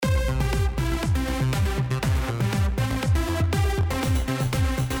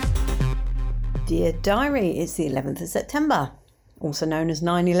Dear Diary, it's the 11th of September, also known as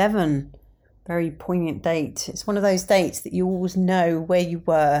 9/11. Very poignant date. It's one of those dates that you always know where you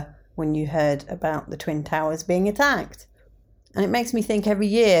were when you heard about the Twin Towers being attacked. And it makes me think every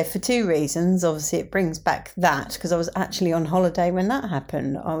year for two reasons. Obviously, it brings back that because I was actually on holiday when that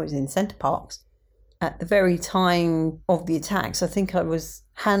happened. I was in Centre Parks at the very time of the attacks. I think I was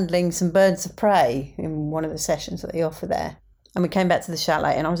handling some birds of prey in one of the sessions that they offer there. And we came back to the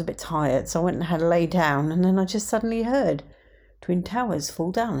chalet and I was a bit tired, so I went and had a lay down, and then I just suddenly heard Twin Towers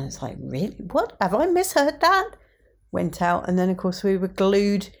fall down. And it's like, really? What? Have I misheard that? Went out, and then of course we were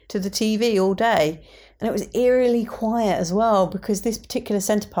glued to the TV all day. And it was eerily quiet as well, because this particular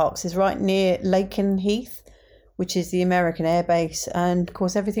Centre Parks is right near Lakenheath, which is the American air base, and of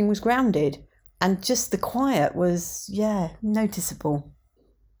course everything was grounded. And just the quiet was, noticeable.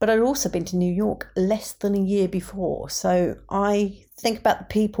 But I'd also been to New York less than a year before, so I think about the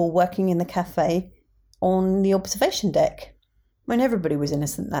people working in the cafe on the observation deck. I mean, everybody was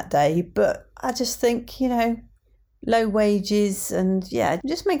innocent that day, but I just think, low wages and it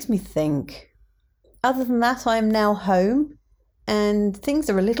just makes me think. Other than that, I am now home and things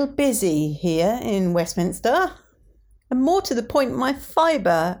are a little busy here in Westminster. And more to the point, my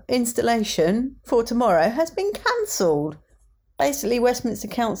fibre installation for tomorrow has been cancelled. Basically, Westminster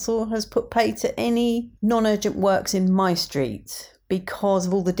Council has put pay to any non-urgent works in my street because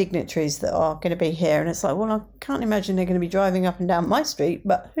of all the dignitaries that are going to be here. And it's like, well, I can't imagine they're going to be driving up and down my street,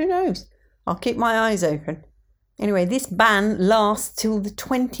 but who knows? I'll keep my eyes open. Anyway, this ban lasts till the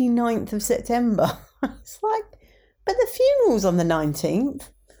 29th of September. It's like, but the funeral's on the 19th.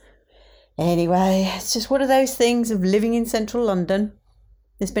 Anyway, it's just one of those things of living in central London.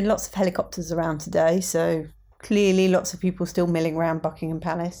 There's been lots of helicopters around today, so clearly lots of people still milling around Buckingham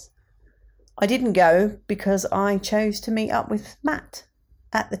Palace. I didn't go because I chose to meet up with Matt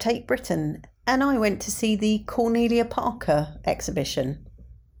at the Tate Britain, and I went to see the Cornelia Parker exhibition,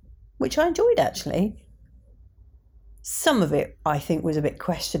 which I enjoyed actually. Some of it I think was a bit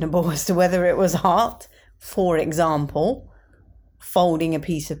questionable as to whether it was art. For example, folding a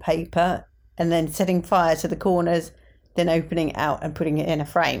piece of paper and then setting fire to the corners, then opening it out and putting it in a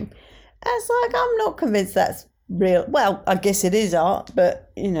frame. It's like, I'm not convinced that's real. Well, I guess it is art,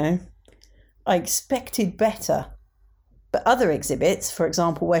 but, I expected better. But other exhibits, for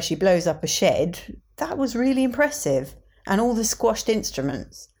example, where she blows up a shed, that was really impressive. And all the squashed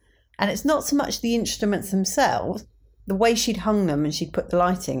instruments. And it's not so much the instruments themselves, the way she'd hung them and she'd put the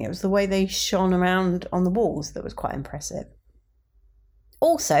lighting. It was the way they shone around on the walls that was quite impressive.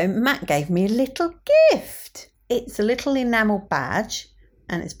 Also, Matt gave me a little gift. It's a little enamel badge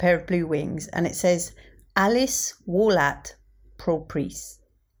and it's a pair of blue wings, and it says Alice Volat Propriis,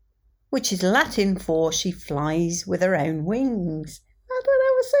 which is Latin for she flies with her own wings. I thought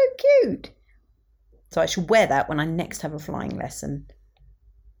that was so cute. So I should wear that when I next have a flying lesson.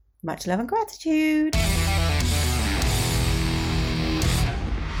 Much love and gratitude.